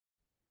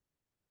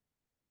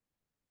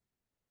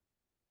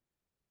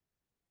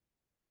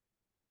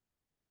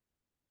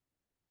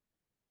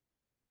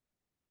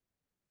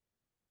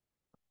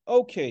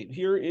Okay,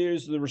 here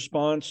is the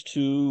response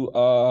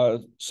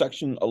to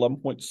section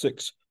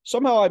 11.6.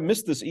 Somehow I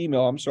missed this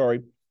email. I'm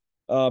sorry.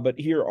 But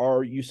here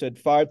are, you said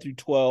 5 through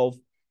 12,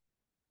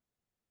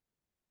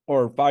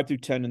 or 5 through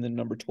 10, and then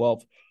number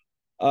 12.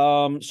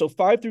 So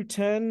 5 through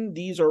 10,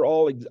 these are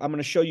all, I'm going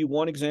to show you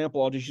one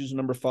example. I'll just use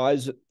number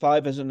five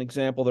as an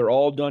example. They're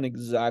all done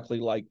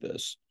exactly like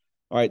this.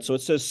 All right, so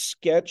it says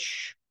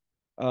sketch.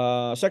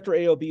 Sector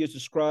AOB is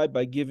described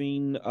by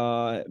giving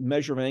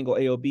measure of angle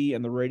AOB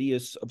and the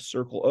radius of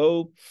circle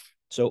O.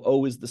 So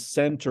O is the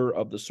center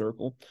of the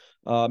circle.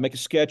 Make a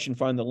sketch and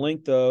find the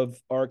length of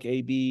arc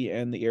AB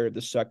and the area of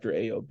the sector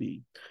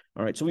AOB.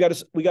 All right, so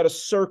we got a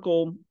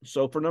circle.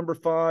 So for number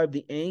 5,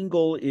 the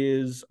angle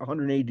is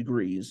 180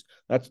 degrees.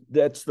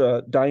 That's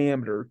the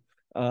diameter.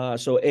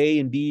 So A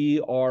and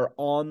B are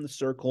on the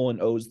circle,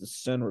 and O is the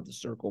center of the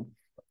circle.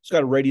 It's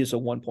got a radius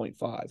of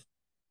 1.5.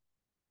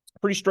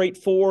 Pretty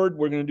straightforward.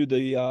 We're going to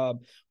do the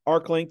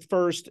arc length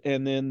first,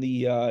 and then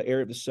the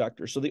area of the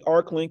sector. So the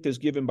arc length is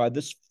given by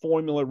this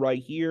formula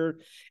right here.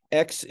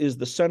 X is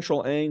the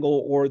central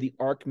angle or the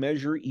arc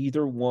measure,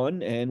 either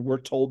one, and we're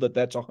told that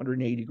that's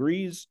 180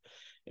 degrees.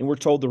 And we're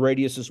told the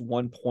radius is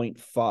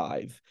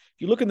 1.5. If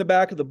you look in the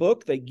back of the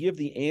book, they give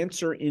the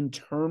answer in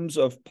terms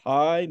of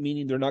pi,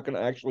 meaning they're not going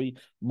to actually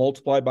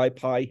multiply by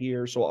pi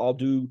here. So I'll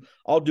do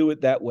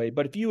it that way.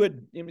 But if you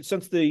had,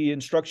 since the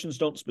instructions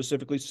don't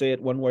specifically say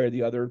it one way or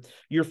the other,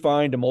 you're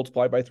fine to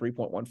multiply by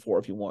 3.14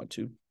 if you want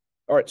to.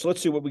 All right, so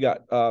let's see what we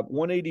got.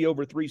 180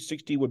 over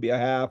 360 would be a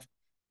half.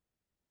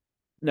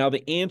 Now,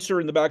 the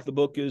answer in the back of the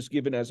book is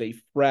given as a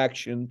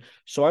fraction,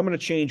 so I'm going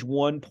to change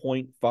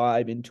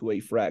 1.5 into a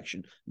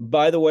fraction.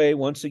 By the way,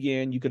 once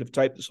again, you could have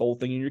typed this whole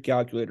thing in your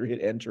calculator, hit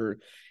enter,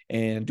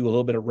 and do a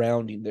little bit of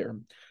rounding there.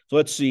 So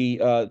let's see,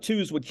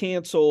 2's would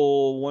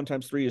cancel, 1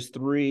 times 3 is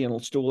 3, and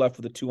it'll still left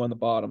with a 2 on the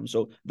bottom.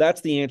 So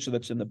that's the answer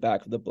that's in the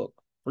back of the book.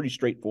 Pretty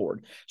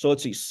straightforward. So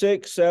let's see,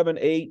 6, 7,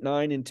 8,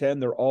 9, and 10,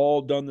 they're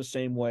all done the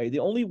same way. The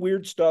only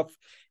weird stuff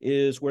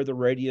is where the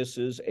radius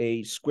is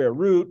a square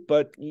root,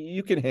 but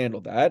you can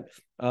handle that.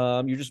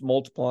 You're just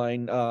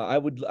multiplying. I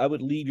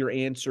would leave your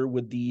answer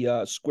with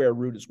the square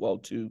root as well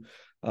too.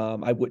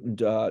 I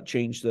wouldn't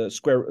change the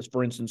square.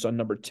 For instance, on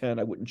number 10,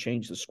 I wouldn't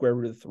change the square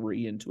root of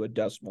 3 into a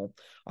decimal.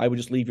 I would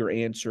just leave your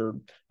answer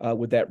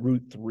with that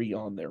root 3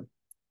 on there.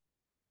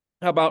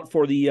 How about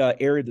for the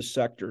area of the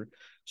sector?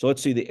 So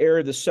let's see, the area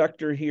of the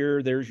sector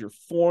here, there's your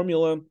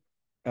formula.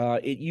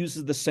 It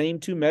uses the same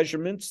two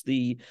measurements,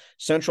 the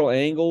central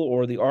angle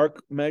or the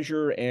arc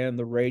measure and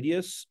the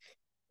radius.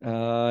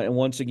 And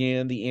once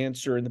again, the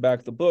answer in the back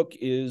of the book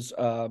is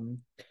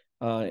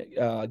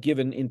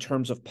given in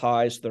terms of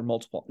pi, so they're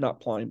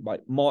multiplying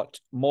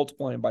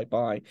by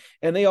pi.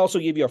 And they also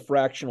give you a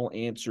fractional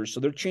answer. So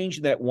they're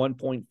changing that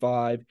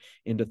 1.5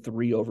 into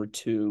 3 over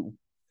 2.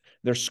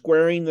 They're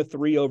squaring the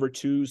 3 over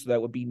 2, so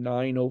that would be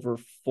 9 over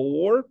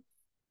 4.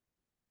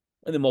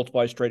 And then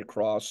multiply straight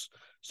across,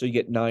 so you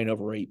get 9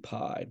 over 8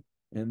 pi.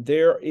 And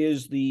there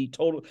is the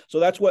total.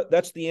 So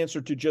that's the answer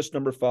to just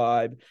number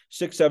 5.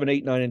 6, 7,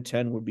 8, 9, and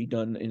 10 would be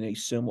done in a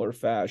similar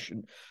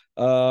fashion.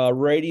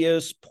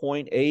 Radius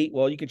 0.8.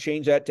 Well, you can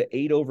change that to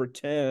 8 over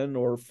 10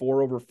 or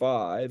 4 over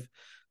 5.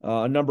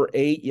 Number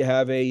 8, you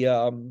have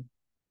a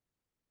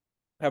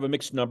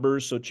mixed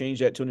numbers, so change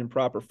that to an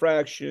improper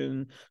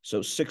fraction.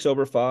 So 6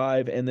 over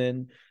 5, and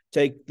then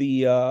take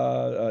the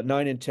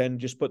 9 and 10,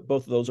 just put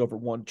both of those over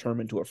one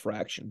term into a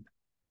fraction.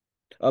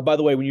 By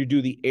the way, when you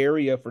do the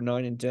area for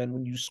 9 and 10,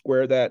 when you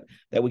square that,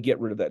 that would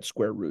get rid of that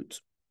square root.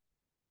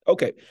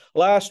 Okay,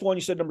 last one,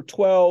 you said number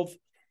 12.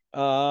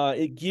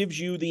 It gives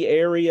you the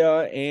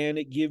area and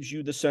it gives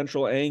you the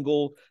central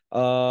angle.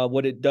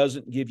 What it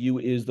doesn't give you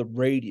is the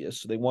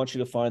radius. So they want you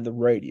to find the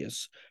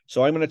radius.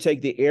 So I'm going to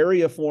take the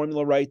area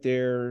formula right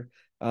there.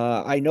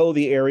 I know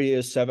the area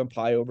is 7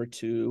 pi over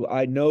 2.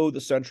 I know the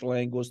central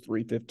angle is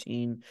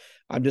 315.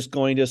 I'm just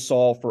going to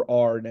solve for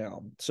r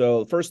now.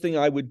 So the first thing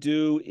I would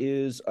do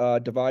is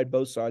divide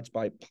both sides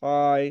by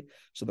pi.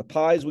 So the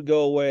pi's would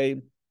go away.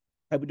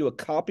 I would do a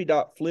copy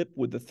dot flip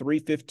with the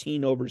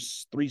 315 over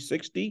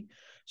 360.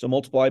 So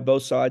multiply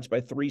both sides by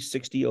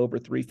 360 over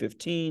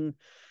 315.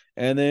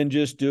 And then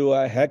just do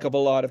a heck of a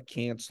lot of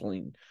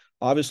canceling.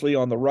 Obviously,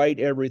 on the right,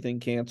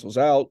 everything cancels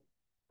out.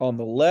 On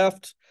the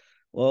left,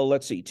 well,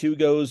 let's see, 2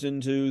 goes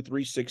into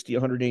 360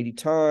 180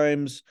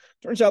 times.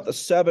 Turns out the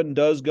 7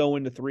 does go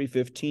into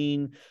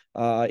 315.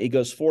 It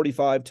goes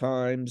 45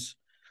 times.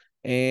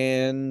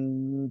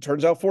 And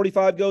turns out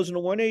 45 goes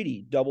into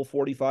 180. Double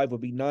 45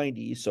 would be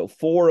 90. So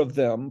 4 of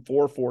them,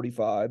 4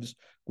 45s,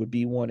 would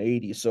be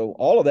 180. So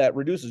all of that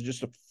reduces just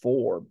to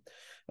 4.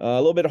 A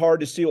little bit hard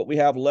to see what we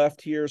have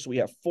left here. So we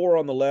have 4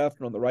 on the left,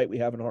 and on the right we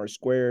have an r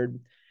squared.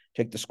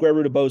 Take the square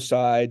root of both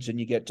sides, and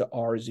you get to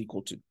r is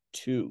equal to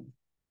 2.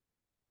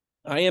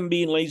 I am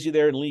being lazy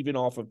there and leaving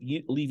off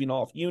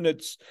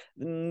units.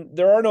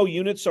 There are no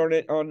units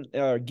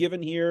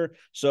given here.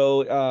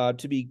 So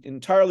to be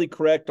entirely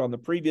correct on the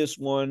previous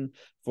one,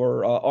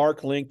 for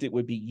arc length, it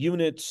would be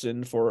units,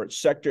 and for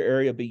sector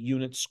area, be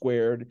units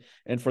squared.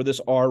 And for this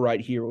R right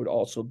here, it would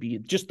also be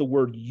just the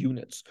word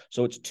units.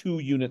 So it's 2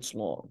 units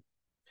long.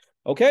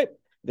 Okay,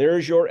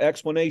 there's your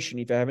explanation.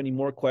 If you have any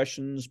more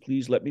questions,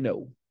 please let me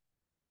know.